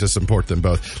it's great to support them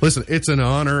both. Listen, it's an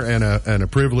honor and a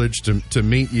privilege to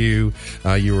meet you.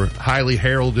 You were highly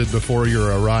heralded before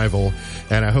your arrival,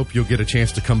 and I hope you'll get a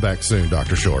chance to come back soon,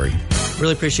 Dr. Shorey.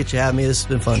 Really appreciate you having me. This has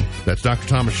been fun. That's Dr.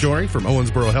 Thomas Shorey from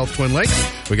Owensboro Health Twin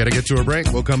Lakes. We got to get to a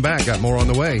break. We'll come back. Got more on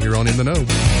the way here on In the Know.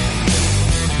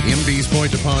 MB's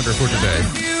Point to Ponder for today.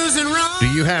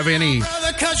 Do you have any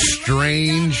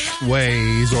strange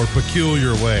ways or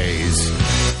peculiar ways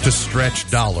to stretch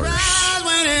dollars?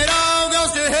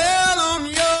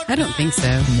 I don't think so.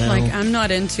 No. Like, I'm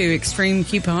not into extreme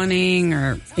couponing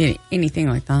or anything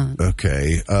like that.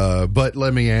 Okay. But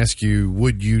let me ask you,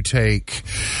 would you take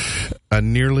a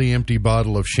nearly empty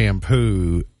bottle of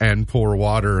shampoo and pour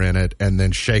water in it and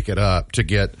then shake it up to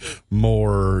get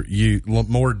more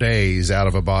days out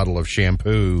of a bottle of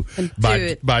shampoo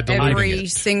by diluting every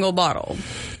single bottle?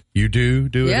 You do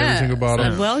it every single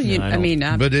bottle? Well,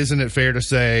 but isn't it fair to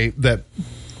say that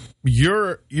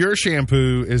your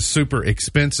shampoo is super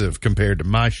expensive compared to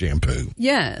my shampoo?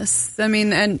 Yes. I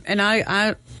mean, and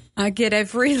I get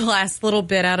every last little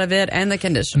bit out of it and the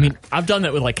conditioner. I mean, I've done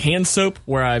that with like hand soap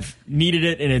where I've needed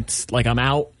it and it's like I'm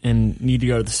out and need to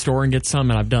go to the store and get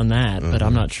some, and I've done that, but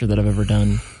I'm not sure that I've ever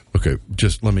done. Okay,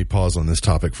 just let me pause on this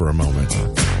topic for a moment.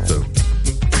 So,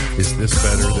 is this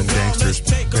better than Gangster's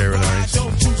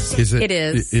Paradise? It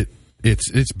is.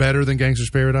 It's better than Gangster's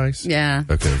Paradise? Yeah.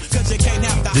 Okay.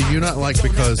 Do you not like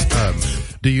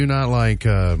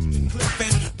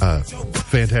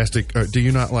Fantastic? Do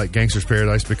you not like Gangster's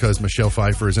Paradise because Michelle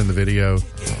Pfeiffer is in the video?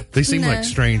 They seem like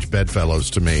strange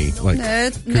bedfellows to me, like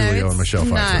Coolio and Michelle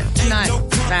Pfeiffer. Not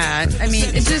bad. I mean,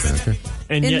 it just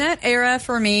in that era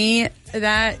for me.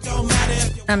 That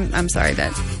I'm sorry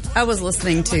that I was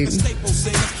listening to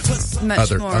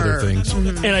much more other things,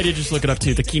 and I did just look it up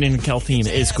too. The Kenan and Kel theme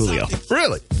is Coolio.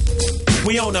 Really?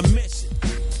 We on a mission.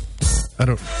 I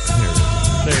don't.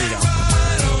 There you go.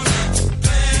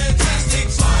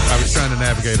 I was trying to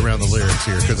navigate around the lyrics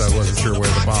here because I wasn't sure where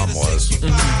the bomb was.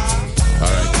 All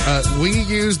right. We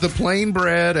use plain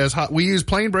bread as hot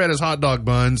dog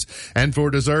buns, and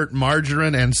for dessert,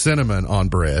 margarine and cinnamon on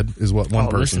bread is what one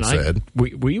person said.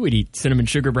 We would eat cinnamon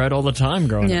sugar bread all the time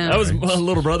growing up. That was my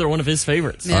little brother, one of his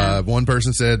favorites. Yeah. One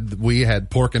person said we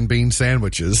had pork and bean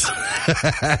sandwiches.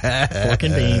 Pork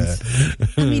and beans.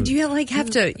 I mean, do you have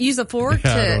to use a fork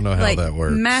to I don't know how that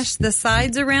works. Mash the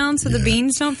sides around so the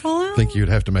beans don't fall out? I think you'd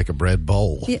have to make a bread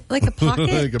bowl. Yeah, like a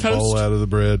pocket? Like a bowl out of the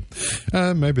bread.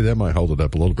 Maybe that might hold it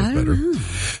up a little bit better.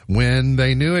 When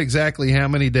they knew exactly how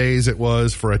many days it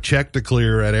was for a check to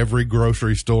clear at every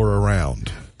grocery store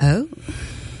around. Oh.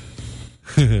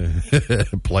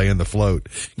 Playing the float.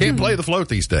 Can't play the float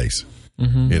these days.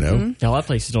 You know? A lot of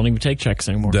places don't even take checks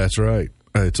anymore. That's right.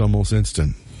 It's almost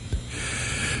instant.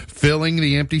 Filling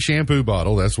the empty shampoo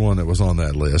bottle. That's one that was on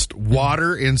that list.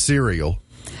 Water in cereal.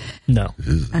 No.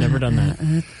 Never done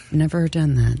that. Never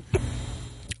done that.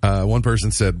 One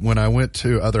person said, when I went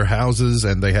to other houses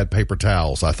and they had paper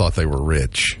towels, I thought they were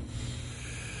rich.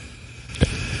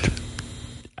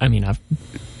 I mean,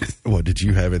 what did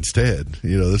you have instead?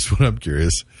 That's what I'm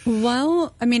curious.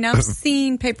 Well, I mean, I've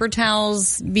seen paper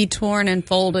towels be torn and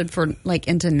folded for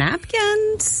into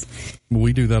napkins.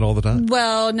 We do that all the time.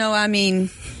 Well, no, I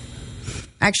mean,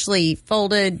 actually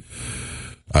folded.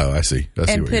 Oh, I see.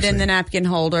 And put in the napkin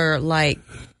holder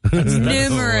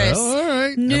numerous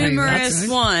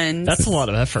ones. That's a lot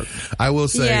of effort. I will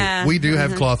say we do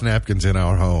have cloth napkins in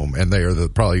our home, and they are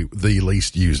probably the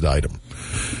least used item.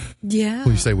 Yeah.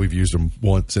 Well, you say we've used them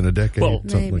once in a decade. Well,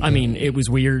 like I mean, it was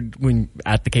weird when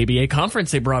at the KBA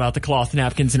conference they brought out the cloth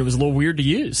napkins, and it was a little weird to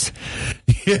use.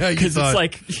 Yeah, because it's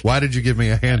like, why did you give me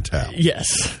a hand towel?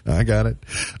 Yes, I got it.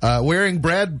 Wearing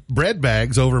bread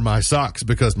bags over my socks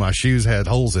because my shoes had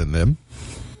holes in them.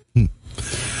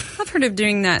 I've heard of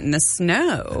doing that in the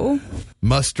snow.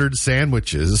 Mustard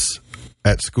sandwiches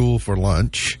at school for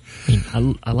lunch.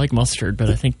 I like mustard, but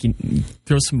I think you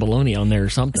throw some bologna on there or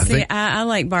something. See, I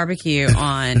like barbecue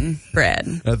on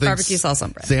bread. Barbecue sauce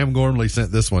on bread. Sam Gormley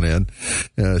sent this one in.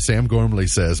 Sam Gormley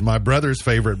says, my brother's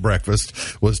favorite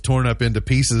breakfast was torn up into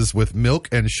pieces with milk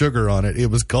and sugar on it.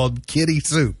 It was called kitty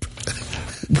soup.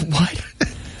 What?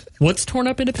 What's torn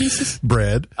up into pieces?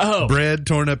 Bread. Oh. Bread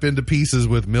torn up into pieces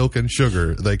with milk and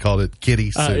sugar. They called it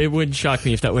kitty soup. It wouldn't shock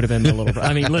me if that would have been my little brother.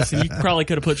 I mean, listen, you probably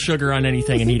could have put sugar on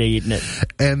anything and he'd have eaten it.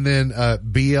 And then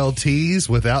BLTs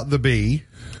without the B.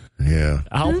 Yeah.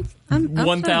 I'll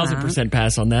 1,000%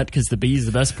 pass on that because the B is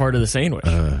the best part of the sandwich.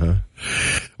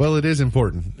 Well, it is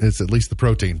important. It's at least the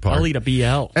protein part. I'll eat a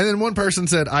BL. And then one person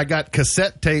said, I got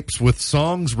cassette tapes with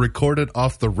songs recorded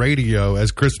off the radio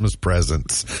as Christmas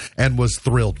presents and was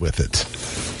thrilled with it.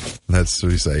 That's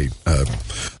what we say.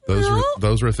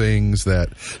 Those were things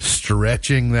that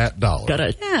stretching that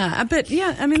dollar. Yeah, but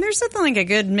I mean, there's something like a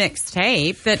good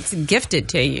mixtape that's gifted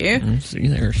to you. See,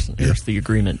 there's the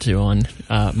agreement too on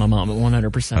my mom at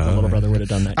 100%. My little brother would have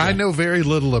done that. Yeah. I know very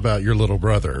little about your little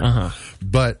brother,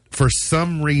 but for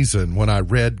some reason, when I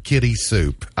read Kitty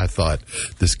Soup, I thought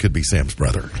this could be Sam's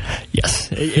brother. Yes.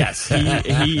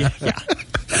 Yeah.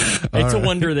 It's a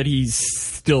wonder that he's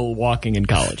still walking in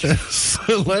college.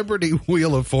 Celebrity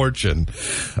Wheel of Fortune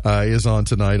is on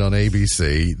tonight on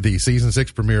ABC. The season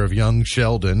 6 premiere of Young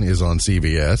Sheldon is on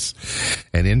CBS,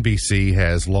 and NBC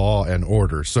has Law and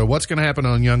Order. So what's going to happen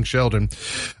on Young Sheldon?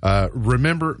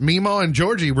 Remember, Meemaw and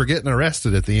Georgie were getting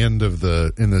arrested at the end of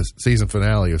in the season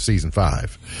finale of season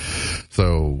 5.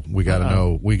 So we got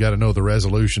to know the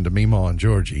resolution to Meemaw and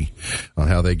Georgie on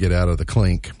how they get out of the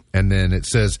clink. And then it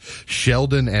says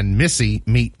Sheldon and Missy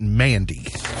meet Mandy.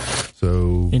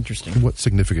 So interesting. What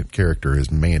significant character is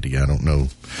Mandy? I don't know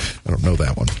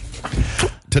that one.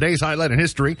 Today's highlight in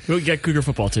history. We got Cougar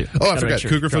football too. Oh, I forgot.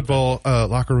 Cougar football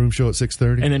locker room show at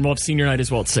 6:30. And then we'll have senior night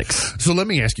as well at 6. So let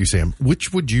me ask you, Sam,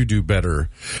 which would you do better?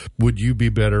 Would you be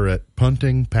better at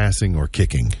punting, passing, or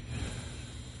kicking?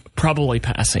 Probably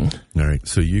passing. All right,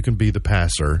 so you can be the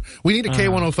passer. We need a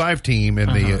K105 team in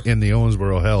the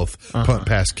Owensboro Health punt,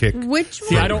 pass, kick. Which one?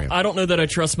 See, I don't know that I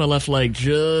trust my left leg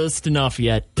just enough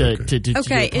yet to do a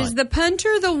punt. Is the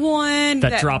punter the one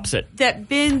that drops it, that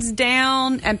bends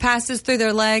down and passes through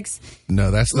their legs?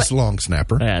 No, that's the long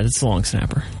snapper. Yeah, that's the long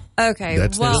snapper. Okay,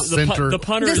 that's the center. The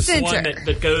punter is the one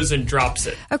that goes and drops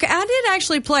it. Okay, I did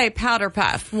actually play powder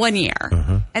puff one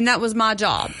year, and that was my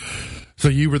job. So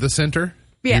you were the center?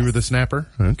 Yes. You were the snapper?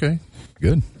 Okay,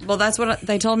 good. Well, that's what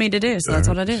they told me to do, so that's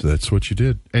what I did. So that's what you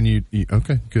did. And you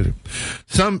okay, good.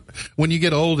 When you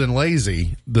get old and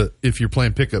lazy, if you're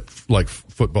playing pickup like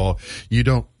football, you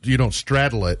don't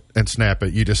straddle it and snap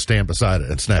it. You just stand beside it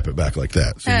and snap it back like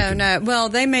that. So no. Well,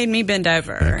 they made me bend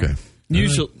over. Okay.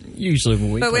 Usually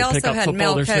when we but play we also pickup had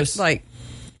football, male coach like.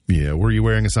 Yeah, were you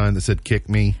wearing a sign that said "Kick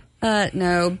me"?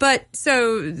 No, but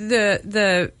so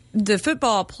the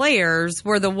football players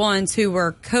were the ones who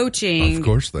were coaching of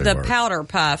course they the were. powder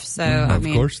puff. So Of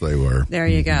course they were. There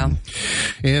you go.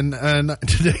 In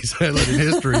today's highlight in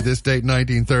history, this date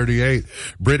 1938,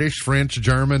 British, French,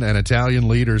 German, and Italian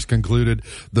leaders concluded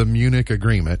the Munich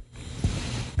Agreement.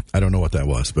 I don't know what that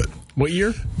was, but what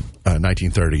year?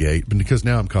 1938. Because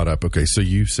now I'm caught up. Okay, so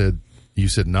you said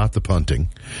not the punting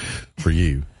for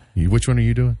you. Which one are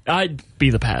you doing? I'd be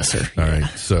the passer. All right.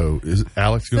 So is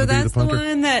Alex going to be the punter? So that's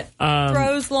the one that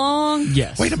throws long?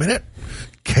 Yes. Wait a minute.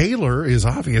 Kaler is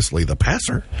obviously the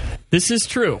passer. This is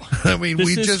true. I mean,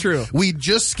 we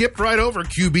just skipped right over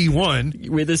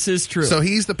QB1. This is true. So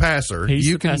he's the passer.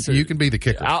 You can be the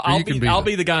kicker. I'll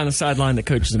be the guy on the sideline that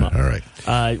coaches him up. All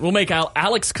right. We'll make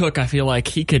Alex Cook. I feel like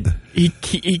he could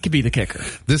be the kicker.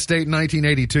 This date in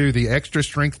 1982, the extra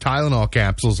strength Tylenol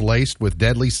capsules laced with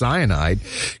deadly cyanide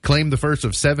claimed the first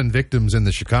of 7 victims in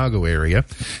the Chicago area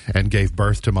and gave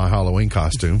birth to my Halloween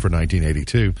costume for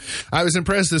 1982. I was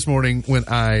impressed this morning when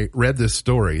I read this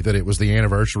story that it was the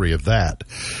anniversary of that.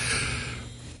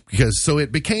 So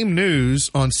it became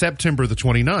news on September the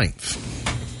 29th.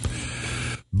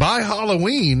 By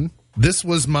Halloween, this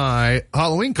was my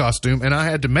Halloween costume, and I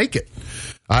had to make it.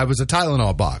 I was a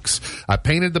Tylenol box. I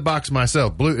painted the box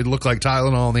myself. Blue. It looked like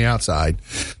Tylenol on the outside.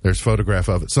 There's a photograph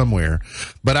of it somewhere.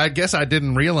 But I guess I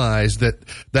didn't realize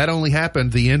that only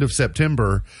happened the end of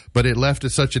September, but it left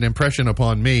such an impression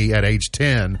upon me at age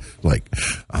 10. Like,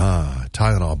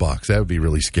 Tylenol box. That would be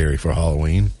really scary for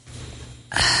Halloween.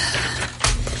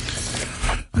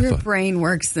 Your brain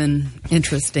works in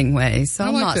interesting ways, so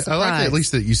I'm not surprised. I like at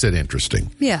least that you said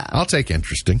interesting. Yeah. I'll take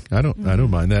interesting. I don't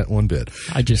mind that one bit.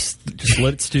 I just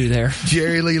let it stew there.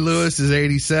 Jerry Lee Lewis is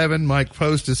 87. Mike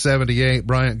Post is 78.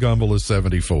 Bryant Gumbel is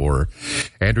 74.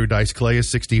 Andrew Dice Clay is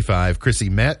 65. Chrissy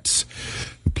Metz,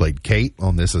 who played Kate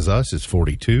on This Is Us, is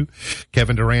 42.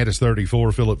 Kevin Durant is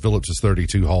 34. Philip Phillips is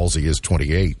 32. Halsey is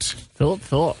 28. Philip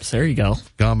Phillips, there you go.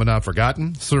 Gone but not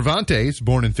forgotten. Cervantes,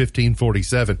 born in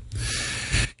 1547.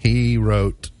 He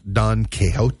wrote Don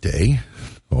Quixote,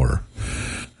 or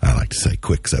I like to say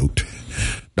Quixote.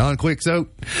 Don Quixote.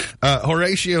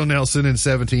 Horatio Nelson in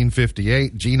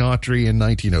 1758. Gene Autry in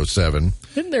 1907.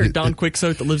 Isn't there a Don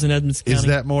Quixote that lives in Edmonds County? Is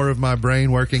that more of my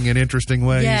brain working in interesting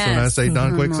ways when I say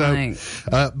Don Quixote?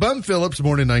 Bum Phillips,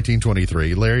 born in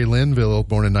 1923. Larry Linville,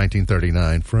 born in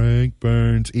 1939. Frank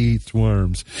Burns eats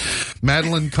worms.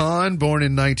 Madeline Kahn, born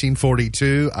in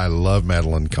 1942. I love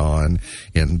Madeline Kahn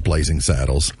in Blazing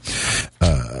Saddles.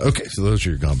 Okay, so those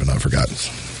are your gone but not forgotten.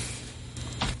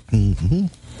 Mm-hmm.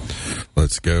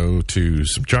 Let's go to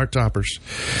some chart toppers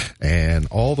and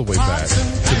all the way back to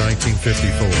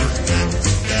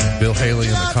 1954. Bill Haley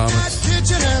and the Comets.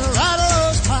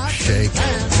 Shake,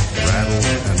 rattle,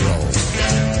 and roll.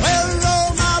 Well, roll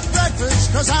my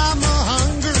breakfast, 'cause I'm a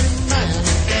hungry man.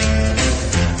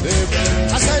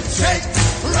 I said shake,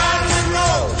 rattle, and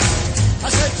roll. I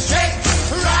said shake,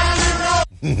 rattle, and roll.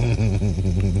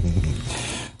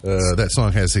 That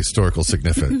song has historical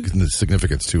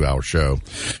significance to our show.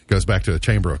 It goes back to the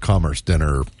Chamber of Commerce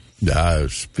dinner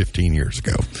 15 years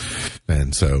ago.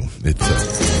 And so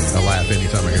it's a laugh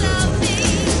anytime I hear that song.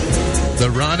 The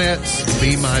Ronettes,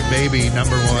 Be My Baby,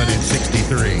 number 1 in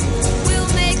 63.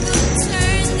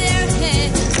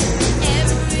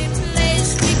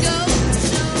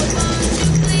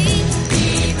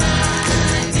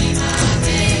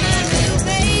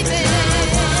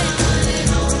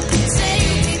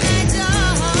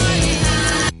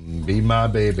 Be my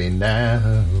baby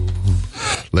now.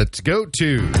 Let's go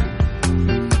to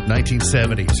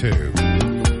 1972.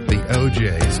 The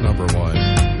OJ's number 1.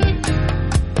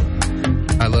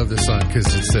 I love this song because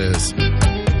it says,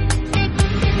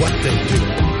 what they do.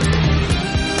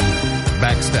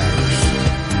 Backstabbers.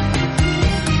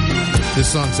 This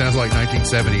song sounds like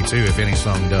 1972, if any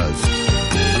song does. Is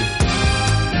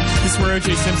this where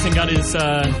O.J. Simpson got his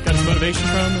motivation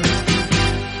from?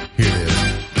 Here it is.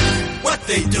 What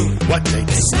they do. What they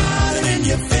do. Smiling in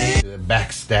your face.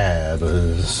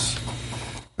 Backstabbers.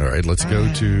 All right, let's go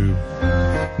to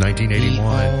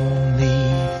 1981.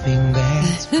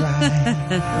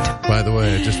 By the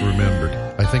way, I just remembered.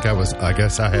 I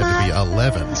guess I had to be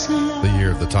 11 the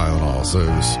year of the Tylenol, so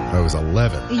I was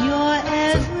 11.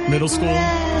 So, middle school?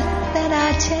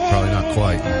 Probably not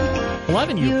quite.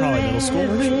 11, you were probably middle school,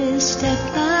 weren't you?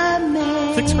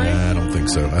 6th grade? Nah, I don't think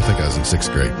so. I think I was in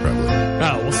 6th grade, probably. Oh,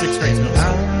 well, 6th grade's middle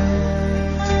school.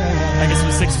 I guess it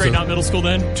was 6th grade, not middle school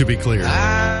then? To be clear,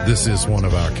 this is one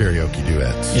of our karaoke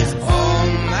duets. Yes.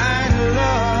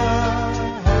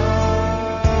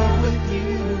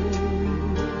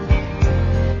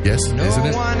 Yes, isn't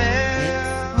it?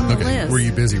 Okay, were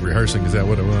you busy rehearsing? Is that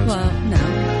what it was? Well, no,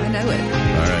 I know it.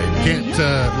 All right. Can't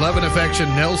Love and Affection,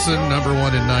 Nelson, number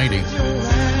 1 in 90.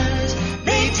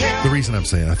 The reason I'm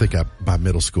saying, I think by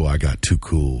middle school, I got too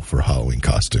cool for Halloween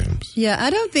costumes. Yeah, I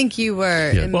don't think you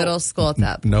were in middle school at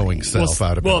that point. Knowing self,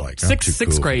 I'd have been like, I'm too cool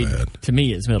 6th grade for that. to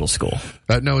me is middle school.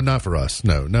 No, not for us.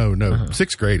 No.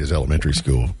 6th grade is elementary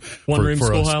school. One-room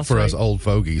schoolhouse, for us old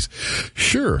fogies.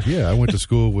 Sure, yeah. I went to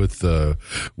school with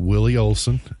Willie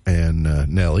Olson and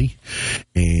Nellie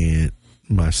and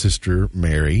my sister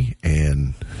Mary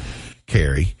and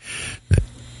Carrie.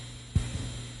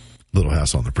 Little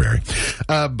House on the Prairie.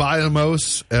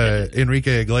 Biomos,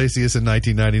 Enrique Iglesias in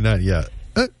 1999. Yeah.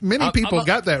 Many people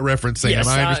got that reference, Sam. Yes,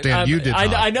 I understand you did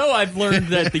not. I know I've learned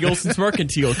that the Olsen's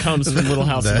Mercantile comes from Little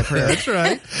House on the Prairie. That's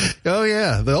right. Oh,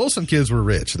 yeah. The Olsen kids were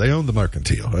rich. They owned the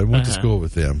Mercantile. I went to school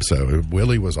with them. So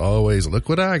Willie was always, look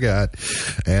what I got.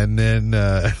 And then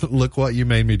look what you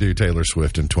made me do, Taylor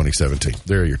Swift in 2017.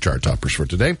 There are your chart toppers for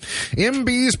today.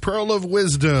 MB's Pearl of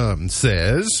Wisdom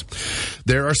says,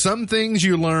 there are some things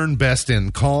you learn best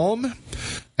in calm,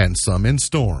 and some in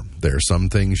storm. There are some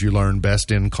things you learn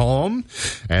best in calm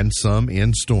and some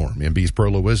in storm. MB's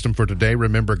Pearl of Wisdom for today.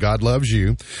 Remember, God loves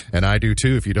you, and I do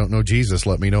too. If you don't know Jesus,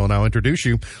 let me know and I'll introduce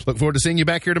you. Look forward to seeing you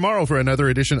back here tomorrow for another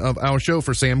edition of our show.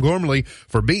 For Sam Gormley,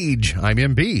 for Beej, I'm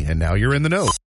MB, and now you're in the know.